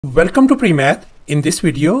Welcome to PreMath. In this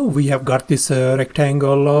video, we have got this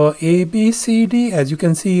rectangle ABCD, as you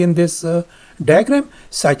can see in this diagram,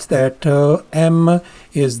 such that M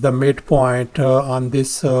is the midpoint on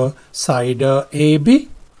this side AB,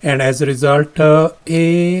 and as a result,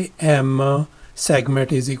 AM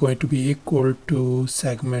segment is going to be equal to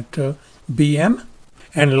segment BM.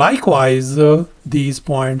 And likewise, these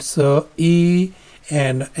points E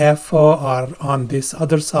and F are on this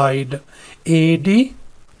other side AD.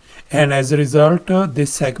 And as a result,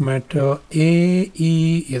 this segment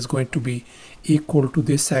AE is going to be equal to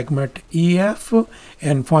this segment EF,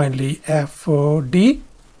 and finally FD.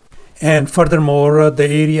 And furthermore, the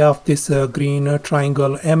area of this green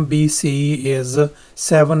triangle MBC is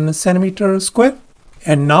 7 centimeters square.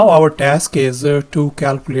 And now our task is to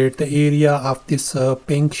calculate the area of this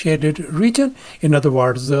pink shaded region. In other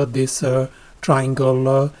words, this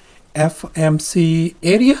triangle FMC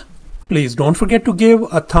area. Please don't forget to give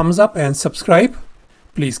a thumbs up and subscribe.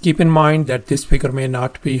 Please keep in mind that this figure may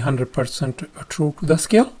not be 100% true to the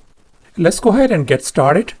scale. Let's go ahead and get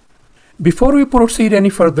started. Before we proceed any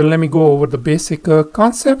further, let me go over the basic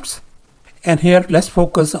concepts. And here, let's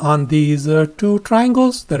focus on these two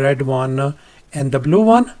triangles, the red one and the blue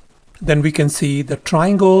one. Then we can see the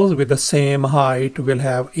triangles with the same height will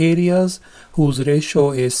have areas whose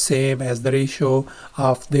ratio is same as the ratio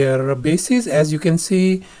of their bases, as you can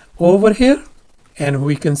see over here. And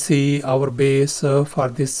we can see our base for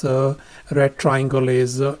this red triangle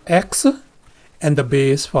is X, and the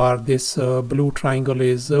base for this blue triangle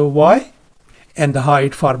is Y, and the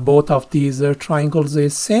height for both of these triangles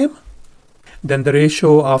is same. Then the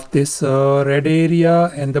ratio of this red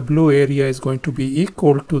area and the blue area is going to be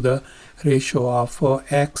equal to the ratio of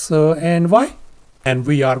X and Y. And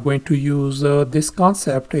we are going to use this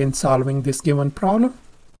concept in solving this given problem.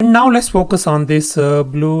 And now let's focus on this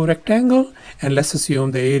blue rectangle, and let's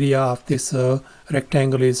assume the area of this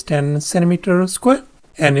rectangle is 10 centimeters square.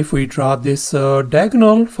 And if we draw this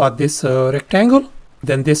diagonal for this rectangle,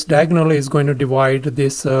 then this diagonal is going to divide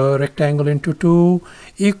this rectangle into two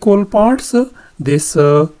equal parts, this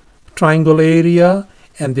triangle area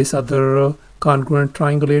and this other congruent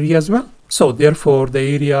triangle area as well. So therefore, the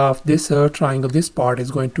area of this triangle, this part is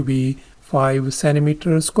going to be 5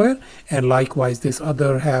 centimeters square, and likewise this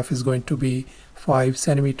other half is going to be 5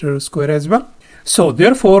 centimeters square as well. So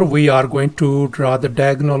therefore, we are going to draw the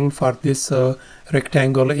diagonal for this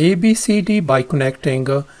rectangle ABCD by connecting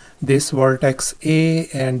this vertex A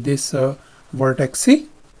and this vertex C.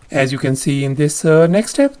 As you can see in this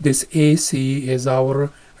next step, this AC is our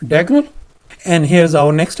diagonal. And here's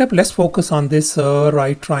our next step. Let's focus on this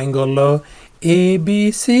right triangle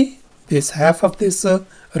ABC, this half of this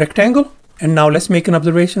rectangle. And now let's make an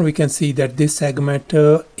observation. We can see that this segment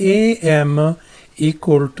AM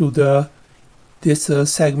equal to this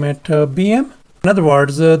segment BM. In other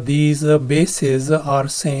words, these bases are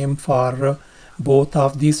same for both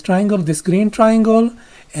of these triangles, this green triangle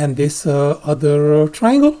and this other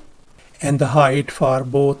triangle. And the height for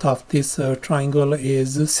both of this triangle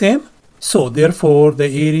is same. So therefore, the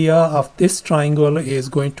area of this triangle is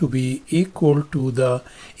going to be equal to the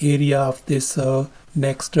area of this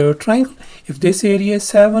next triangle. If this area is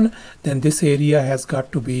 7, then this area has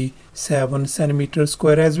got to be 7 centimeters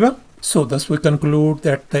square as well. So thus we conclude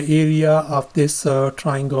that the area of this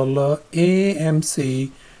triangle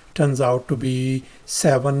AMC turns out to be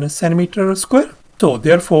 7 centimeters square. So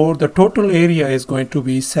therefore, the total area is going to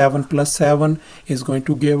be 7 plus 7 is going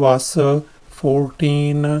to give us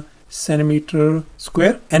 14 centimeter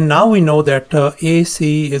square. And now we know that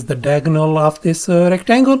AC is the diagonal of this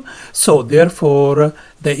rectangle. So therefore,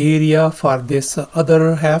 the area for this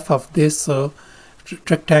other half of this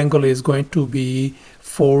rectangle is going to be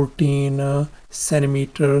 14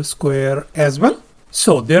 centimeter square as well.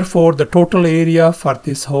 So therefore, the total area for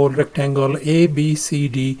this whole rectangle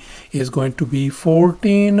ABCD is going to be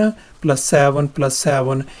 14 plus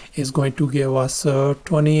 7 is going to give us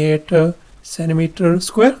 28 centimeter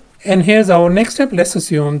square. And here's our next step. Let's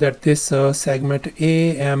assume that this segment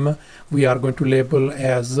AM we are going to label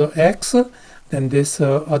as X. Then this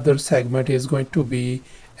other segment is going to be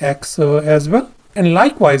X as well. And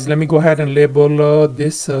likewise, let me go ahead and label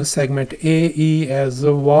this segment AE as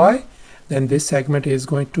Y. Then this segment is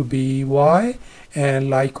going to be Y.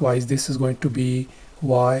 And likewise, this is going to be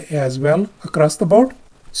Y as well across the board.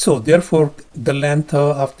 So therefore, the length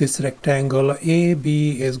of this rectangle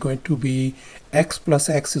AB is going to be X plus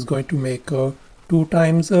X is going to make 2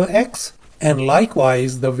 times X. And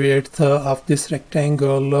likewise, the width of this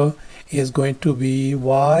rectangle is going to be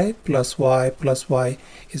Y plus Y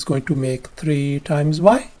is going to make 3 times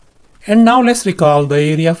Y. And now let's recall the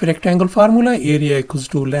area of a rectangle formula. Area equals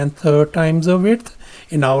to length times width.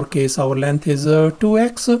 In our case, our length is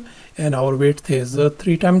 2x and our width is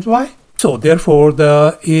 3 times y. So therefore,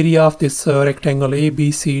 the area of this rectangle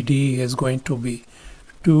ABCD is going to be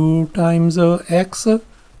 2 times x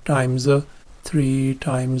times 3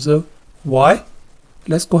 times y.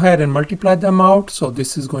 Let's go ahead and multiply them out. So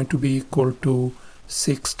this is going to be equal to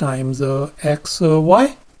 6 times x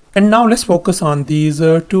y. And now let's focus on these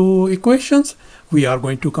two equations. We are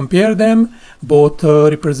going to compare them. Both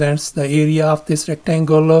represents the area of this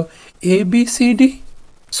rectangle ABCD.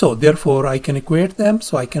 So therefore I can equate them.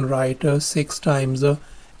 So I can write 6 times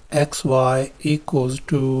xy equals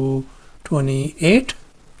to 28.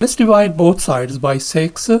 Let's divide both sides by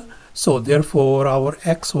 6. So therefore our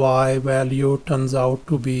xy value turns out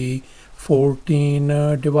to be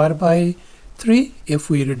 14 divided by 3 if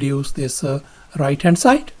we reduce this right hand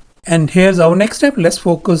side. And here's our next step. Let's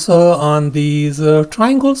focus on these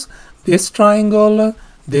triangles. This triangle,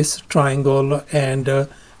 and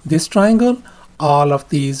this triangle. All of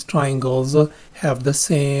these triangles have the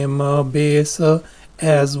same base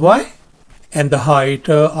as y. And the height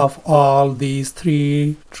of all these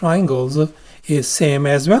three triangles is same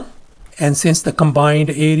as well. And since the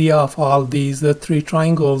combined area of all these three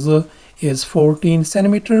triangles is 14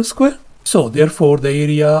 centimeters square, so therefore the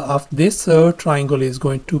area of this triangle is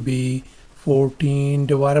going to be 14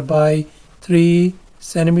 divided by 3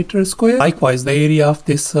 centimeters square. Likewise, the area of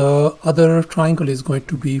this other triangle is going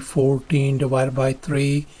to be 14 divided by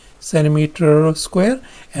 3 centimeters square.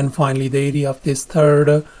 And finally, the area of this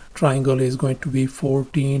third triangle is going to be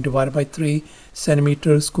 14 divided by 3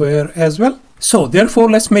 centimeters square as well. So therefore,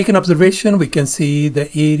 let's make an observation. We can see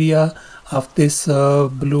the area of this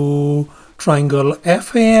blue triangle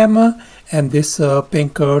FAM and this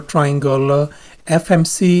pink triangle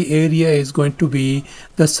FMC area is going to be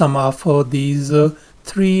the sum of these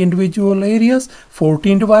three individual areas,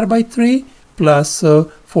 14 divided by 3 plus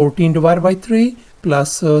 14 divided by 3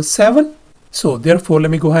 plus 7. So therefore, let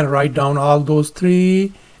me go ahead and write down all those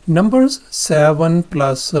three numbers. 7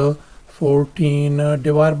 plus 14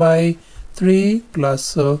 divided by 3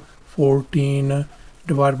 plus 14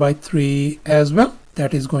 divided by 3 as well.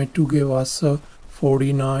 That is going to give us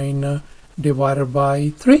 49 divided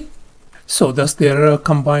by 3. So thus their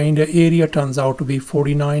combined area turns out to be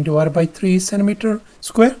 49 divided by 3 centimeter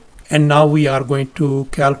square. And now we are going to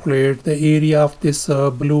calculate the area of this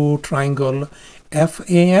blue triangle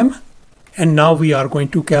FAM. And now we are going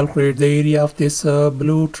to calculate the area of this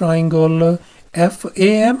blue triangle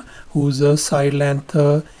FAM, whose side length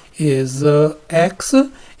is x,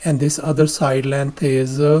 and this other side length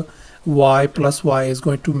is y plus y is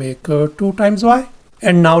going to make 2 times y.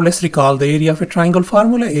 And now let's recall the area of a triangle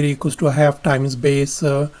formula. Area equals to a half times base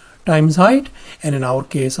times height. And in our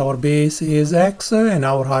case, our base is x and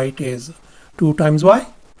our height is 2 times y.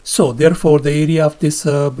 So therefore, the area of this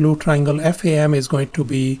blue triangle FAM is going to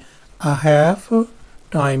be a half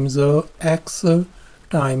times x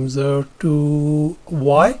times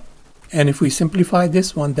 2y. And if we simplify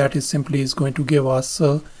this one, that is simply is going to give us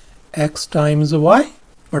x times y.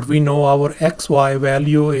 But we know our xy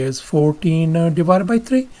value is 14 divided by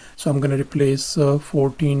 3. So I'm going to replace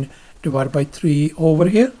 14 divided by 3 over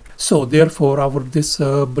here. So therefore, our this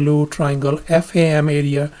blue triangle FAM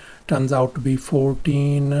area turns out to be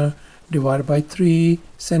 14 divided by 3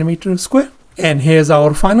 centimeters square. And here's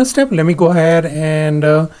our final step. Let me go ahead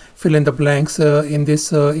and fill in the blanks in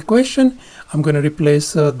this equation. I'm going to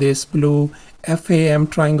replace this blue FAM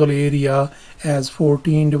triangle area as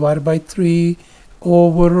 14 divided by 3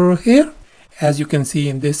 over here. As you can see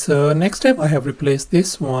in this next step, I have replaced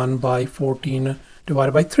this one by 14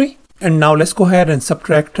 divided by 3. And now let's go ahead and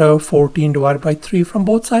subtract 14 divided by 3 from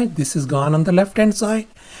both sides. This is gone on the left hand side,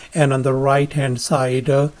 and on the right hand side,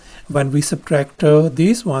 when we subtract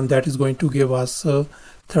this one, that is going to give us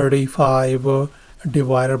 35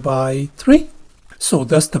 divided by 3. So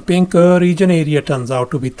thus the pink region area turns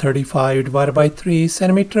out to be 35 divided by 3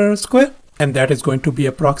 centimeters square. And that is going to be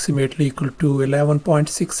approximately equal to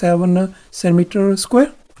 11.67 centimeters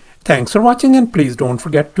square. Thanks for watching, and please don't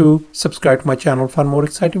forget to subscribe to my channel for more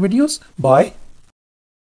exciting videos. Bye.